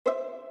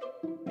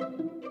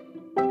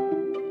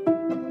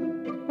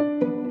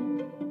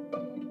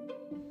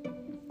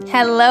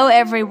Hello,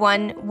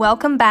 everyone.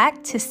 Welcome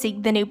back to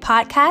Seek the New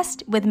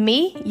podcast with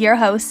me, your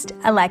host,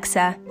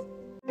 Alexa.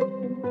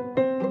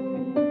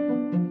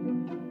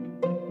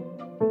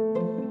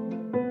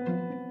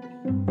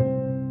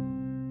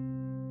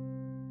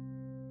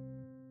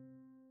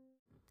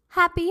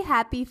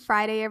 Happy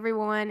Friday,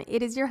 everyone.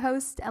 It is your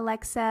host,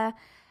 Alexa,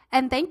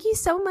 and thank you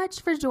so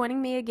much for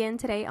joining me again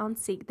today on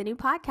Seek the New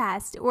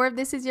podcast. Or if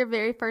this is your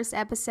very first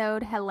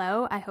episode,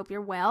 hello, I hope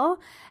you're well,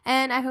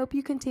 and I hope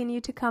you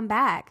continue to come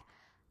back.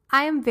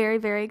 I am very,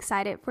 very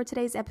excited for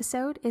today's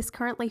episode. It's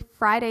currently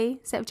Friday,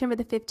 September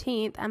the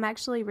 15th. I'm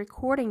actually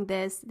recording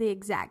this the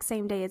exact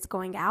same day it's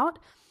going out.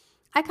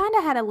 I kind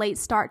of had a late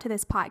start to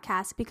this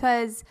podcast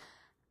because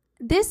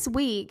this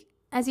week,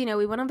 as you know,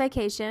 we went on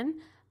vacation.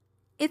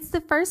 It's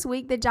the first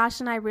week that Josh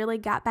and I really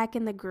got back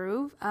in the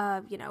groove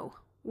of,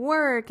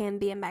 work and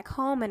being back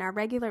home and our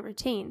regular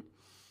routine.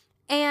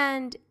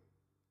 And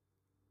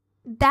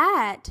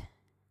that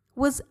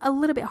was a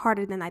little bit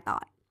harder than I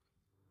thought.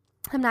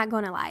 I'm not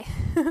going to lie.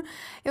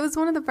 It was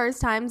one of the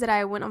first times that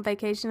I went on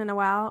vacation in a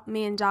while,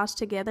 me and Josh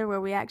together,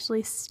 where we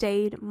actually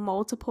stayed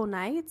multiple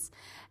nights.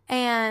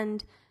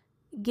 And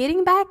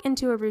getting back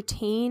into a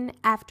routine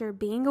after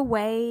being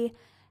away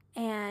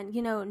and,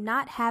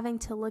 not having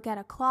to look at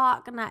a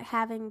clock, not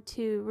having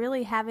to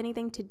really have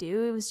anything to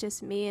do. It was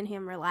just me and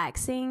him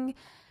relaxing.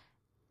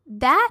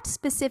 That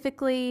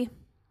specifically,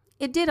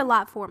 it did a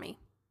lot for me.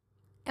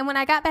 And when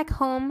I got back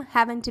home,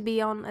 having to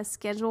be on a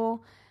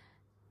schedule,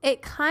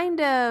 it kind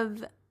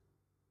of,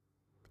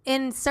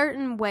 in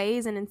certain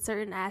ways and in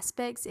certain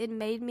aspects, it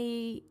made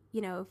me,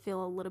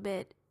 feel a little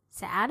bit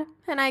sad.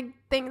 And I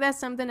think that's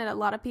something that a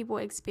lot of people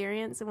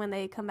experience when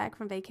they come back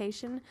from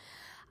vacation.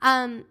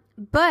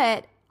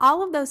 But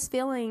all of those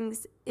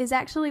feelings is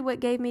actually what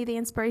gave me the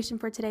inspiration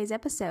for today's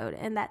episode.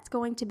 And that's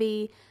going to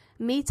be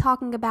me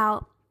talking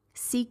about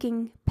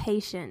seeking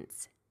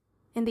patience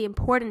and the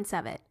importance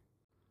of it.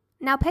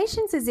 Now,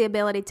 patience is the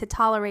ability to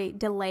tolerate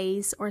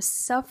delays or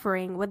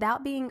suffering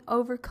without being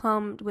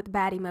overcome with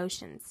bad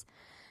emotions.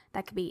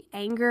 That could be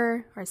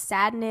anger or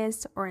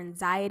sadness or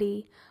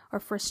anxiety or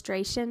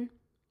frustration.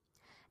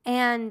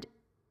 And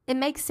it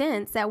makes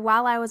sense that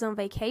while I was on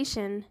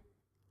vacation,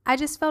 I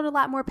just felt a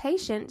lot more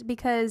patient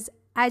because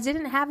I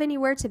didn't have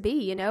anywhere to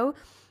be,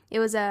 It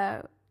was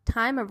a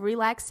time of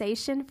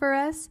relaxation for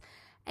us.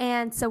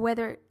 And so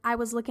whether I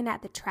was looking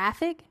at the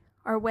traffic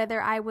or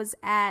whether I was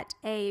at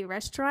a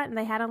restaurant and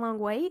they had a long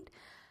wait,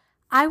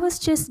 I was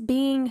just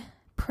being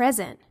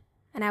present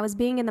and I was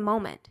being in the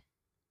moment.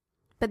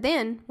 But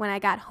then when I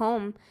got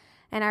home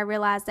and I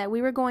realized that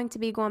we were going to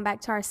be going back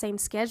to our same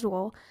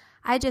schedule,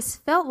 I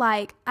just felt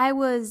like I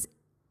was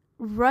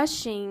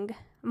rushing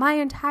my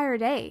entire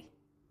day.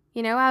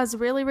 I was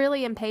really,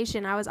 really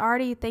impatient. I was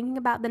already thinking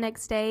about the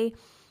next day,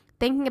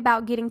 thinking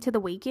about getting to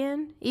the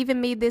weekend. Even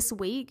me this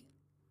week,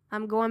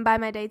 I'm going by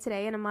my day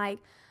today and I'm like,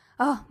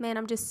 oh man,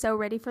 I'm just so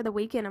ready for the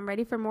weekend. I'm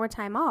ready for more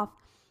time off.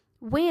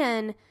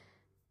 When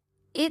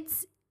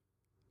it's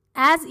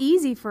as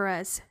easy for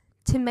us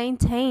to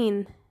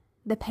maintain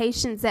the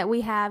patience that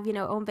we have,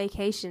 on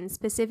vacation,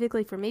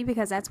 specifically for me,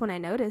 because that's when I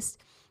noticed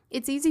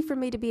it's easy for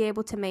me to be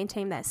able to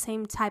maintain that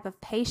same type of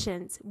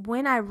patience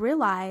when I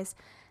realize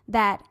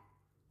that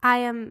I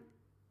am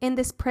in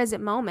this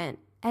present moment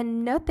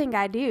and nothing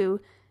I do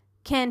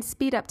can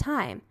speed up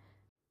time.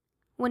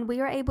 When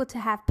we are able to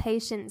have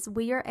patience,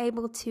 we are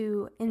able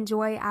to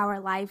enjoy our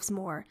lives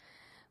more.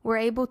 We're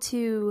able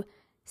to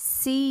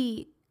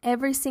see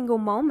every single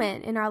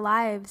moment in our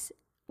lives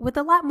with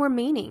a lot more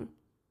meaning.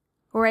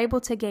 We're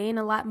able to gain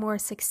a lot more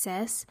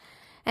success,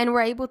 and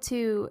we're able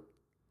to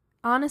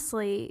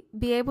honestly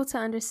be able to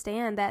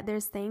understand that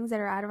there's things that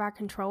are out of our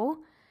control,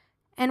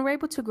 and we're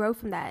able to grow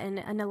from that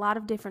in a lot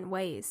of different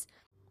ways.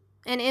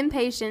 And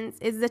impatience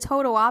is the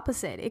total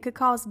opposite. It could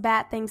cause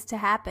bad things to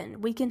happen.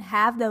 We can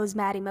have those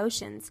bad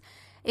emotions.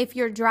 If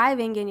you're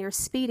driving and you're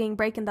speeding,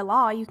 breaking the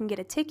law, you can get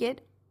a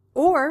ticket.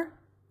 Or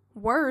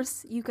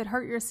worse, you could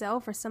hurt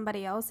yourself or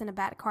somebody else in a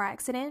bad car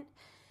accident.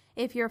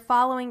 If you're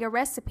following a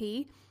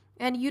recipe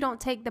and you don't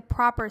take the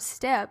proper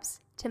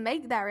steps to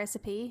make that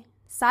recipe,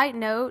 side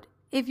note,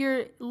 if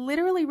you're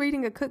literally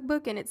reading a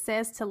cookbook and it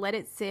says to let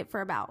it sit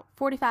for about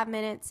 45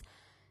 minutes,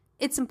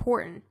 it's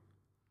important.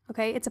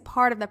 Okay, it's a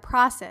part of the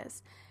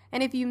process.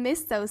 And if you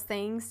miss those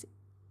things,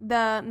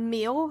 the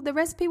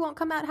recipe won't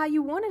come out how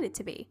you wanted it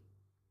to be.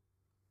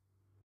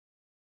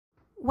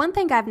 One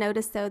thing I've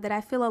noticed, though, that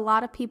I feel a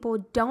lot of people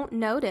don't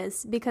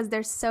notice because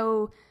they're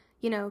so,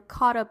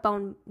 caught up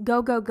on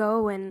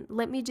go, and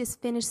let me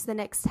just finish the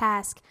next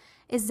task,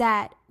 is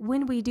that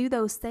when we do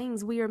those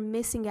things, we are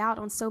missing out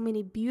on so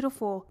many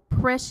beautiful,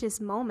 precious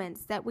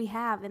moments that we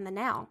have in the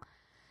now.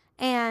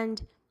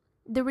 And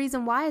the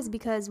reason why is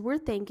because we're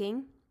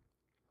thinking,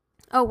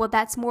 oh, well,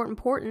 that's more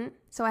important,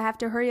 so I have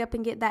to hurry up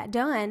and get that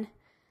done.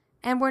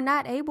 And we're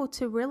not able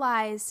to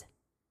realize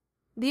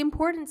the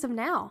importance of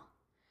now.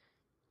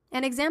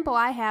 An example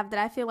I have that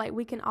I feel like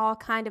we can all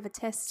kind of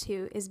attest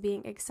to is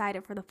being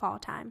excited for the fall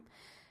time.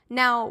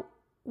 Now,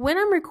 when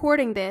I'm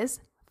recording this,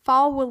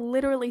 fall will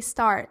literally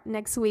start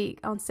next week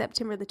on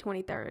September the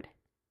 23rd.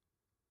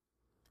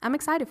 I'm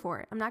excited for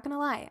it. I'm not going to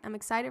lie. I'm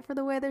excited for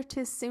the weather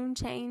to soon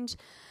change.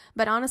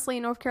 But honestly,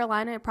 in North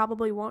Carolina, it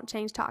probably won't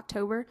change to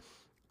October.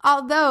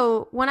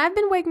 Although, when I've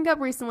been waking up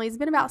recently, it's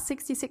been about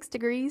 66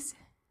 degrees.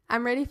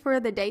 I'm ready for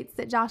the dates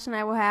that Josh and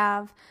I will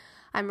have.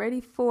 I'm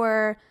ready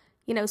for,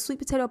 sweet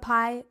potato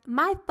pie.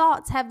 My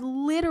thoughts have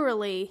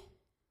literally,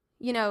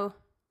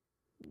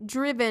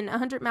 driven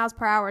 100 miles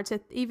per hour to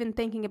even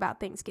thinking about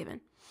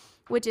Thanksgiving,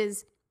 which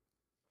is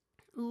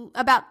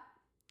about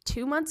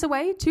 2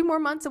 more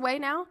months away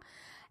now.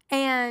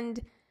 And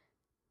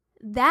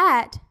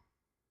that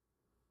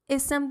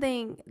is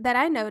something that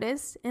I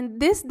noticed.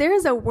 And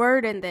there's a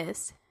word in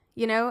this,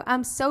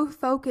 I'm so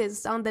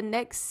focused on the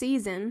next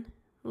season,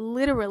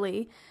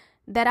 literally,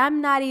 that I'm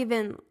not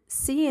even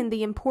seeing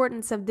the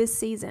importance of this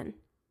season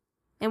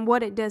and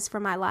what it does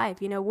for my life,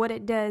 what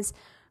it does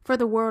for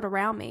the world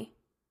around me,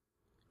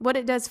 what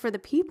it does for the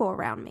people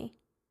around me.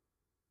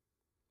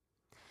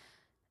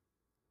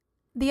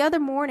 The other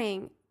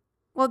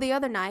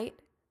night,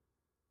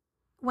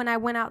 when I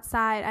went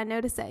outside, I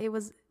noticed that it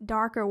was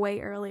darker way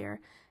earlier.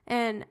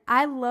 And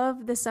I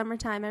love the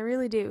summertime. I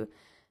really do.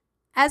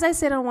 As I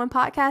said on one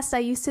podcast, I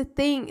used to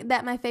think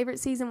that my favorite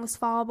season was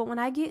fall. But when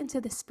I get into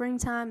the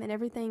springtime and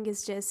everything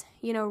is just,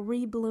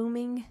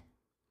 re-blooming,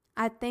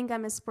 I think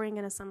I'm a spring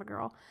and a summer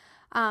girl.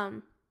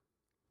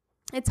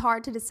 It's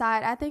hard to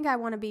decide. I think I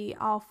want to be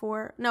all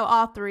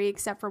three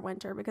except for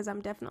winter, because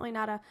I'm definitely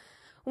not a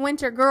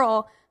winter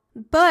girl.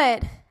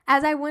 But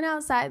as I went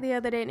outside the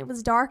other day and it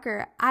was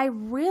darker, I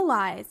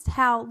realized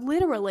how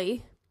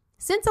literally,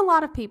 since a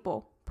lot of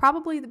people,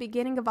 probably the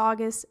beginning of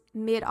August,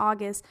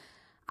 mid-August,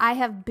 I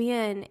have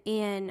been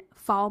in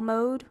fall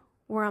mode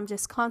where I'm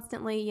just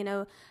constantly,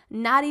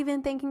 not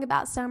even thinking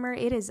about summer.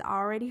 It is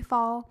already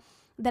fall.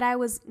 That I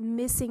was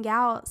missing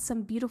out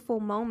some beautiful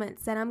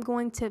moments that I'm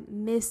going to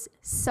miss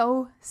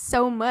so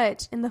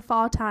much in the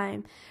fall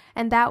time.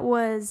 And that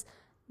was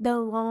the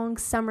long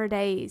summer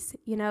days,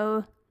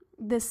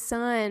 the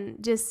sun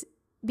just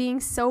being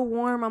so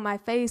warm on my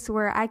face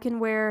where I can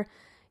wear,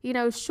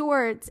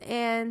 shorts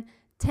and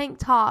tank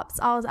tops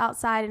all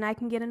outside and I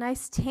can get a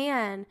nice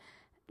tan.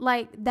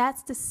 Like,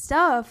 that's the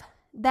stuff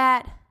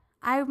that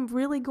I'm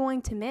really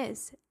going to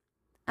miss.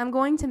 I'm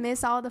going to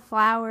miss all the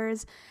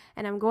flowers,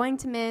 and I'm going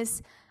to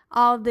miss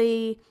all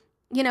the,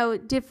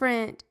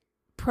 different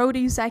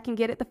produce I can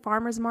get at the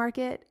farmer's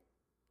market.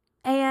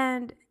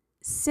 And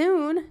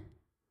soon,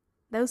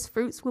 those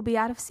fruits will be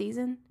out of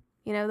season.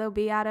 They'll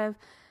be out of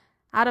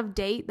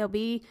date. They'll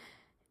be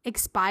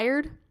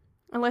expired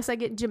unless I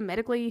get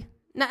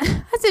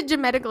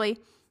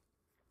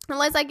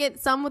unless I get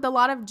some with a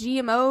lot of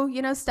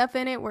GMO, stuff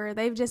in it where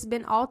they've just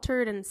been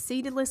altered, and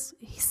seedless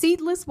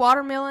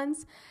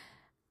watermelons.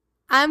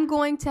 I'm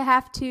going to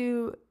have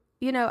to,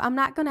 I'm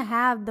not going to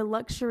have the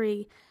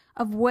luxury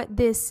of what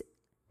this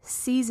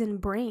season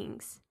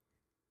brings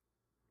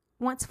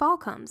once fall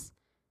comes.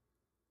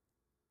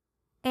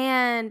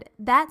 And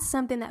that's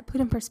something that put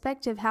in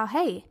perspective how,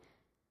 hey,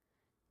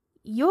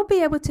 you'll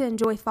be able to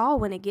enjoy fall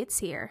when it gets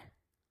here,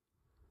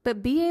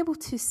 but be able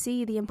to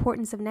see the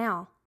importance of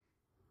now.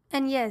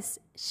 And yes,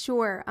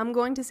 sure, I'm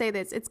going to say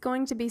this. It's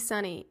going to be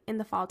sunny in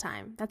the fall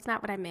time. That's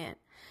not what I meant.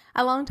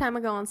 A long time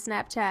ago on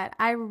Snapchat,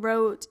 I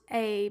wrote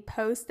a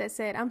post that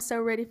said, I'm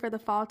so ready for the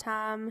fall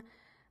time.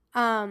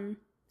 It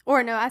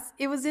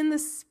was in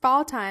the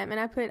fall time, and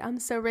I put, I'm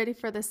so ready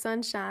for the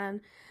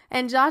sunshine.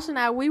 And Josh and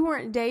I, we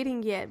weren't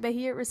dating yet, but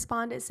he had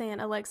responded saying,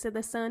 Alexa,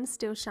 the sun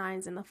still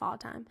shines in the fall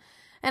time.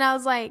 And I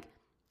was like,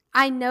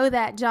 I know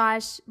that,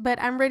 Josh,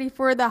 but I'm ready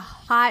for the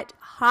hot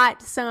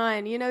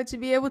sun, to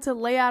be able to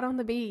lay out on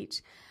the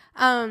beach.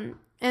 And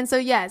so,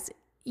 yes,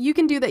 you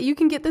can do that. You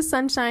can get the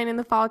sunshine in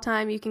the fall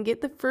time. You can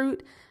get the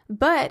fruit,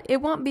 but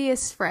it won't be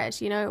as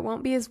fresh. It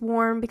won't be as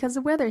warm because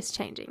the weather is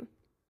changing.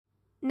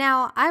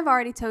 Now, I've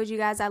already told you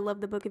guys I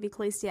love the book of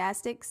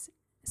Ecclesiastes.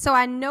 So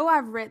I know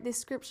I've read this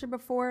scripture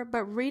before,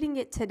 but reading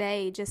it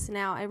today just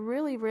now, it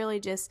really, really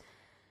just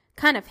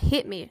kind of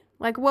hit me.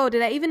 Like, whoa,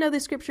 did I even know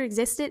this scripture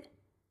existed?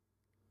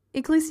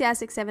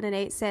 Ecclesiastes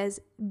 7:8 says,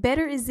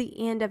 better is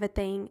the end of a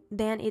thing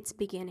than its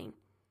beginning.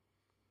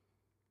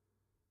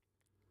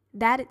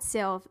 That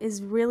itself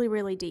is really,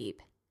 really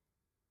deep.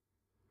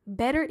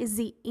 Better is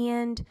the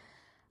end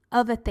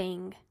of a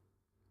thing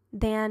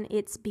than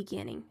its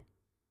beginning.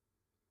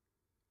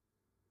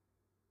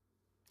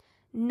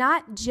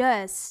 Not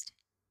just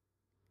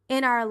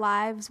in our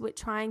lives with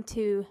trying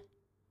to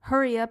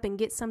hurry up and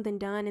get something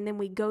done, and then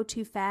we go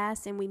too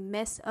fast and we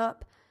mess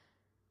up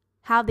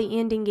how the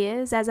ending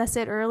is. As I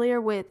said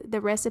earlier with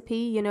the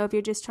recipe, if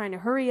you're just trying to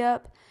hurry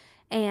up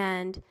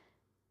and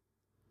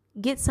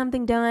get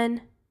something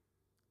done,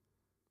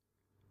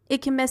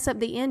 it can mess up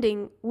the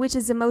ending, which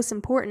is the most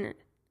important.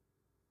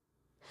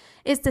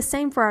 It's the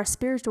same for our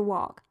spiritual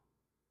walk.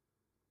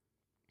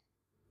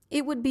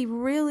 It would be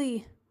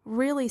really,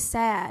 really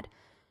sad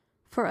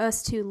for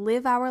us to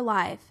live our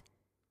life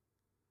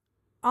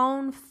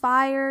on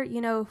fire,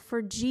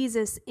 for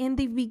Jesus in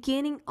the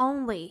beginning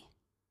only,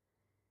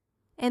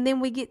 And then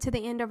we get to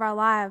the end of our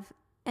life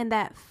and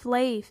that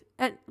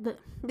the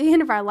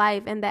end of our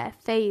life and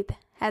that faith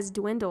has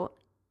dwindled.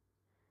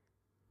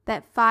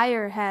 That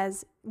fire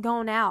has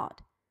gone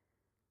out.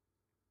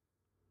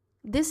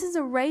 This is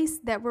a race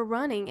that we're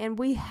running, and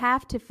we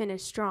have to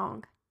finish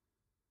strong.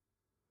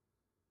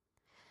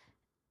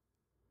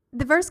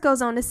 The verse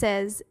goes on to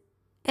says,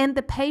 and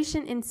the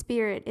patient in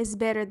spirit is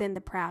better than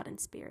the proud in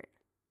spirit.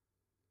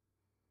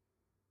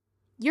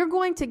 You're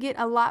going to get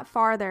a lot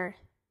farther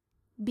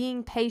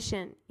being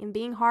patient and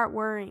being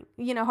hardworking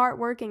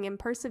and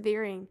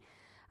persevering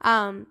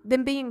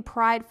than being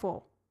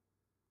prideful,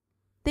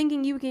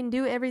 thinking you can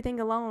do everything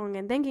alone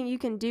and thinking you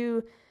can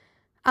do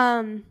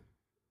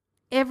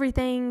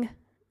everything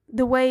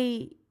the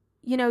way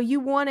you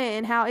want it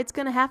and how it's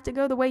going to have to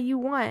go the way you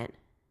want.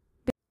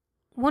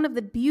 One of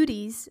the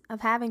beauties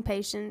of having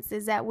patience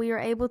is that we are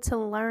able to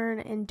learn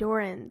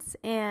endurance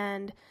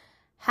and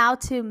how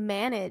to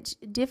manage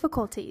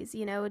difficulties,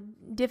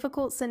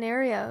 difficult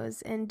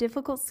scenarios and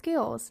difficult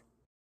skills.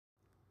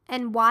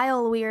 And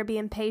while we are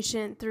being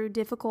patient through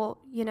difficult,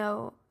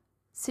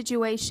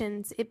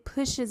 situations, it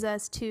pushes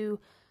us to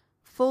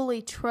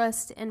fully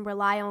trust and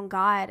rely on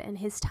God and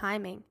His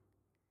timing.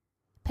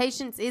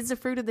 Patience is the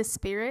fruit of the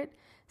Spirit,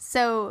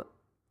 so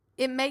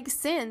it makes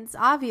sense,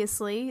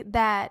 obviously,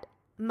 that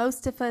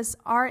most of us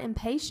are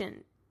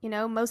impatient.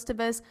 Most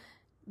of us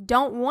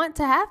don't want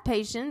to have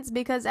patience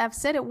because I've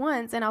said it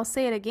once and I'll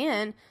say it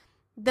again.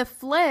 The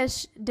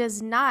flesh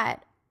does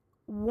not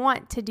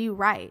want to do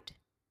right.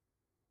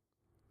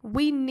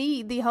 We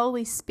need the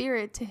Holy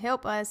Spirit to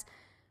help us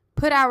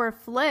put our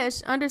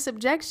flesh under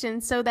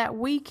subjection so that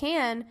we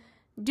can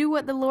do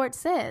what the Lord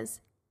says.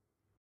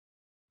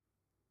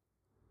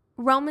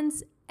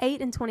 Romans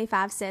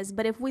 8:25 says,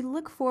 but if we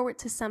look forward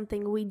to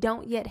something we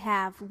don't yet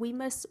have, we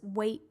must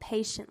wait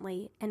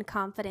patiently and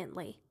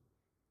confidently.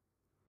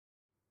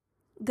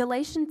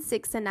 Galatians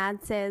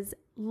 6:9 says,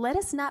 let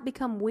us not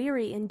become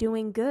weary in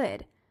doing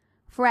good,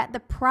 for at the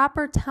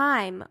proper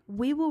time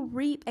we will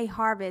reap a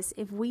harvest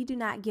if we do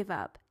not give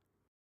up.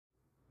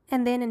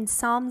 And then in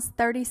Psalms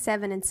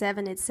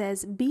 37:7 it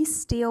says, be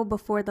still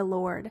before the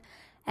Lord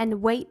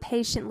and wait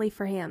patiently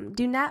for Him.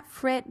 Do not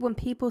fret when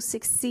people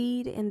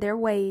succeed in their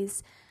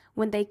ways,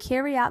 when they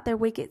carry out their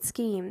wicked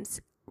schemes.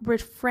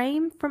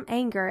 Refrain from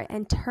anger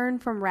and turn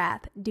from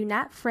wrath. Do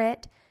not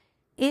fret.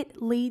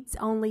 It leads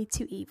only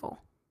to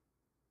evil.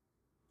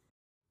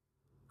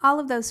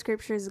 All of those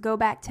scriptures go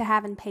back to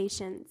having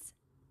patience.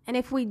 And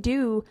if we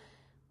do,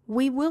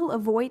 we will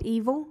avoid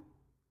evil.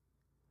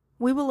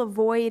 We will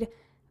avoid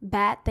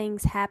bad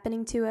things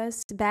happening to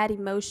us, bad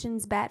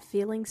emotions, bad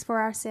feelings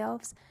for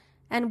ourselves.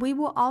 And we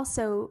will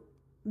also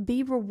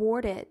be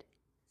rewarded,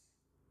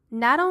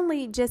 not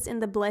only just in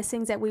the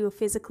blessings that we will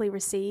physically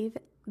receive,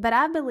 but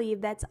I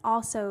believe that's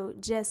also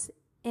just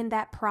in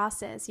that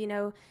process,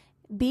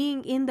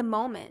 being in the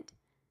moment,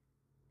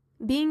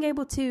 being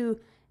able to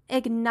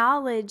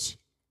acknowledge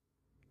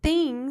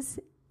things,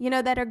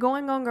 that are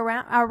going on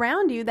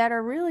around you that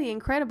are really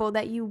incredible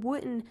that you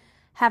wouldn't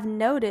have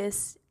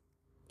noticed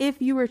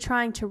if you were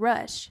trying to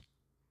rush.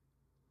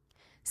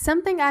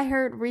 Something I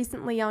heard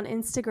recently on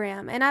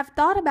Instagram, and I've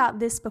thought about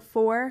this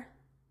before,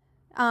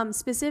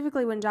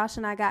 specifically when Josh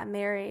and I got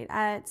married.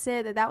 I had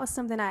said that was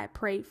something I had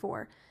prayed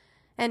for,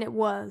 and it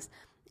was.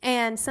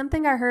 And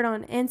something I heard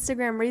on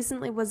Instagram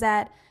recently was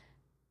that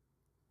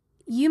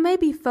you may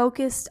be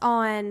focused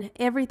on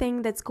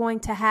everything that's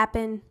going to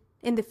happen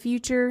in the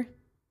future.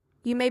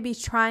 You may be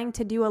trying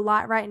to do a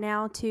lot right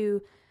now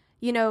to,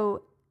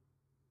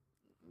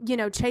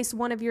 chase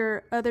one of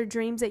your other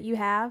dreams that you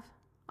have.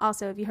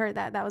 Also, if you heard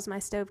that was my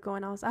stove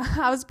going on.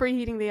 I was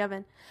preheating the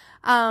oven.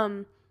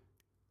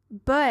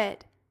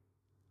 But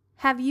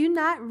have you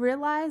not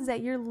realized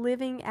that you're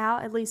living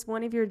out at least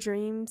one of your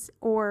dreams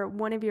or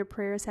one of your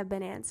prayers have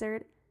been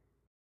answered?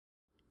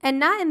 And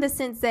not in the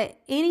sense that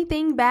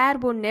anything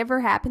bad will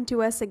never happen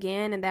to us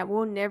again and that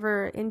we'll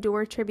never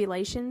endure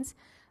tribulations.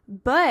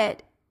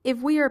 But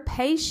if we are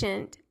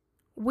patient,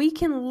 we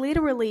can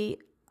literally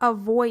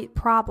avoid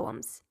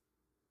problems.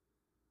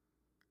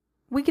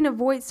 We can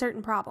avoid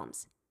certain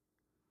problems.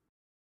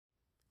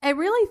 A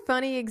really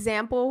funny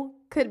example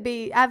could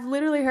be, I've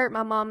literally heard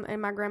my mom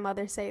and my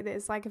grandmother say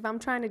this, like if I'm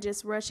trying to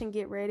just rush and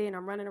get ready and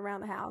I'm running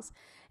around the house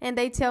and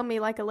they tell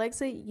me like,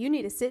 Alexa, you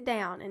need to sit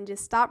down and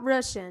just stop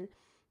rushing.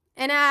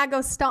 And I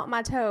go stomp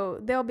my toe.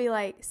 They'll be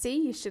like,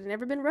 see, you should have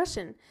never been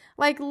rushing.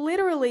 Like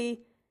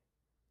literally,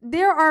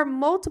 there are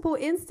multiple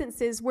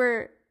instances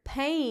where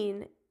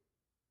pain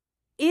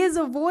is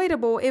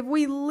avoidable if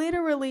we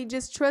literally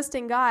just trust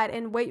in God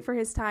and wait for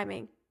His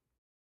timing.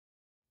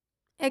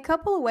 A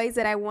couple of ways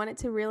that I wanted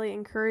to really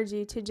encourage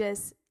you to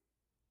just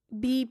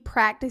be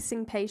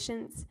practicing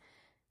patience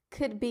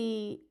could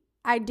be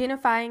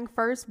identifying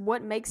first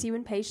what makes you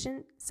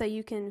impatient so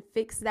you can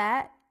fix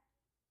that.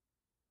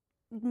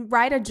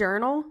 Write a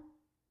journal.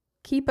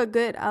 Keep a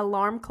good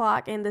alarm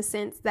clock in the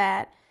sense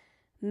that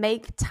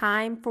make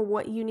time for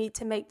what you need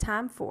to make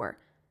time for.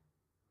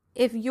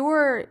 If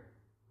you're,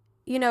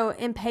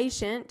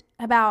 impatient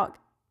about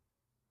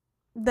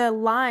the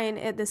line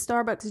at the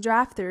Starbucks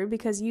drive-thru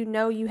because you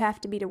know you have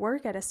to be to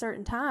work at a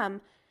certain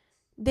time,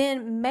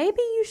 then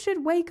maybe you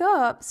should wake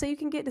up so you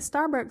can get to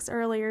Starbucks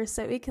earlier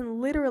so it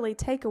can literally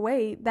take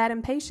away that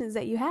impatience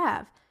that you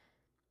have.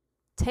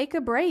 Take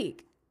a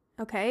break,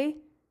 okay?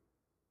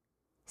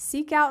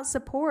 Seek out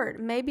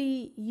support.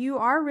 Maybe you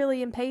are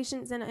really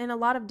impatient in a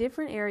lot of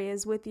different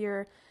areas with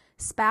your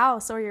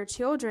spouse or your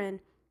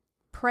children.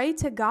 Pray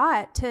to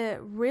God to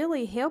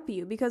really help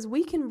you, because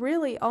we can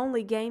really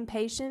only gain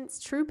patience,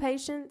 true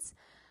patience,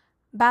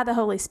 by the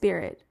Holy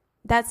Spirit.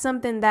 That's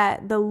something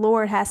that the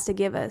Lord has to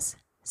give us.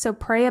 So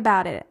pray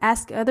about it.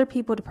 Ask other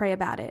people to pray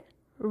about it.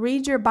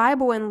 Read your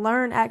Bible and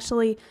learn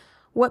actually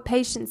what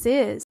patience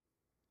is.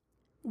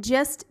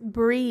 Just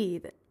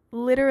breathe.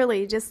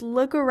 Literally, just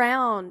look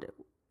around.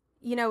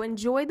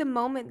 Enjoy the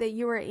moment that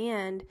you are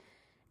in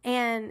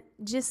and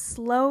just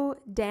slow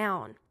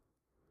down.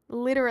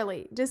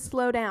 Literally, just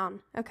slow down,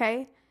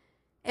 okay?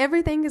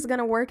 Everything is going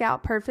to work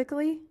out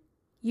perfectly.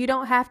 You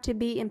don't have to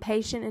be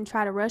impatient and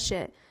try to rush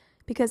it,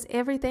 because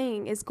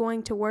everything is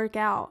going to work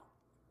out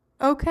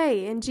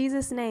okay in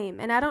Jesus' name.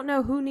 And I don't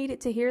know who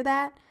needed to hear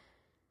that,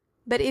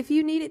 but if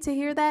you needed to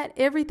hear that,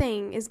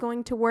 everything is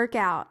going to work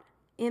out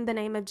in the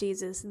name of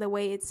Jesus the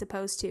way it's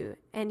supposed to,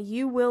 and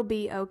you will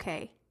be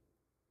okay.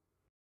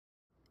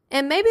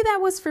 And maybe that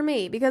was for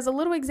me, because a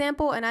little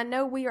example, and I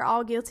know we are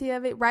all guilty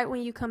of it, right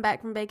when you come back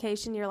from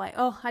vacation, you're like,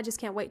 oh, I just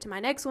can't wait to my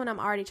next one. I'm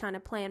already trying to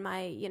plan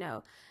my,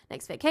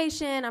 next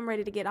vacation. I'm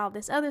ready to get all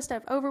this other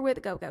stuff over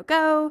with. Go, go,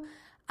 go.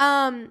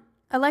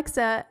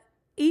 Alexa,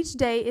 each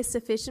day is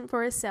sufficient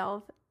for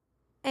itself,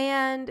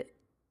 and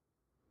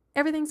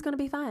everything's going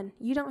to be fine.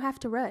 You don't have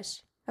to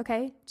rush,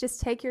 okay? Just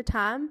take your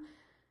time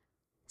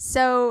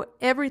so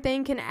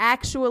everything can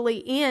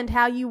actually end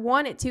how you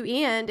want it to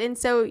end, and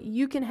so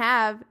you can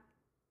have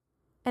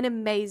an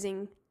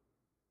amazing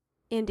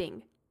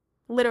ending.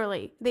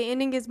 Literally, the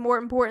ending is more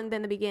important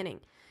than the beginning.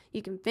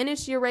 You can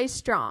finish your race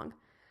strong.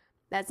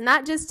 That's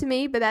not just to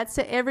me, but that's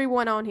to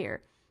everyone on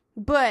here.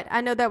 But I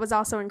know that was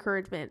also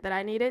encouragement that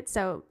I needed,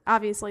 so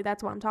obviously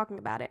that's why I'm talking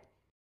about it.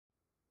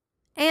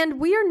 And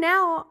we are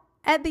now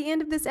at the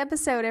end of this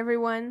episode,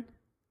 everyone.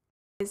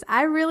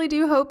 I really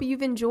do hope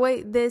you've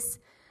enjoyed this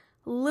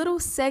little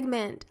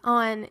segment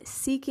on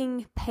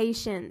seeking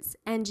patience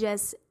and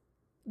just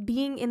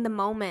being in the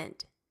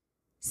moment.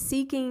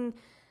 Seeking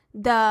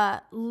the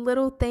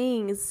little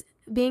things,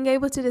 being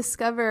able to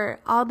discover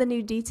all the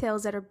new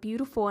details that are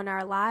beautiful in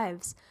our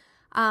lives,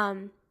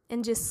 and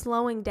just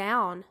slowing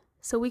down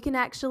so we can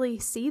actually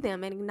see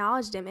them and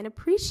acknowledge them and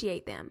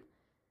appreciate them.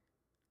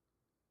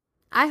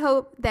 I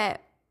hope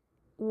that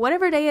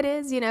whatever day it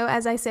is,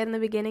 as I said in the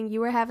beginning,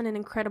 you are having an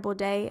incredible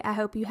day. I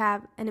hope you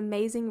have an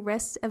amazing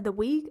rest of the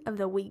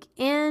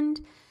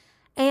weekend,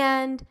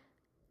 and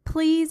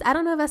please, I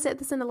don't know if I said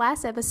this in the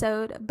last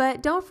episode,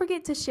 but don't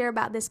forget to share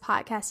about this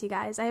podcast, you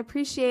guys. I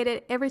appreciate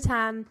it every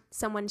time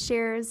someone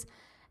shares,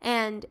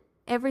 and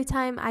every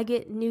time I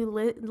get new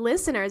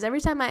listeners,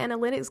 every time my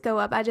analytics go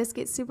up, I just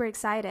get super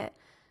excited.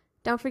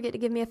 Don't forget to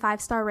give me a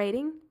 5-star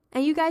rating.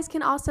 And you guys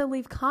can also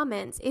leave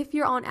comments if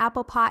you're on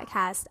Apple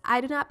Podcasts.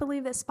 I do not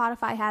believe that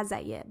Spotify has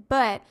that yet,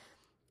 but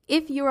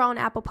if you're on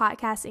Apple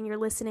Podcasts and you're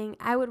listening,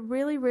 I would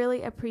really,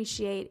 really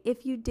appreciate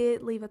if you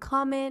did leave a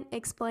comment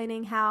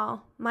explaining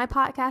how my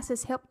podcast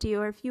has helped you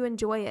or if you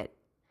enjoy it.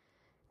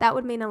 That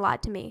would mean a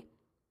lot to me.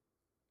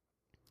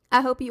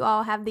 I hope you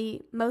all have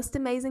the most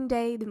amazing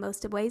day, the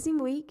most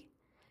amazing week,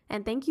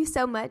 and thank you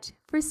so much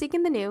for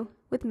seeking the new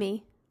with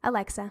me,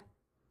 Alexa.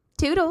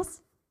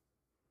 Toodles!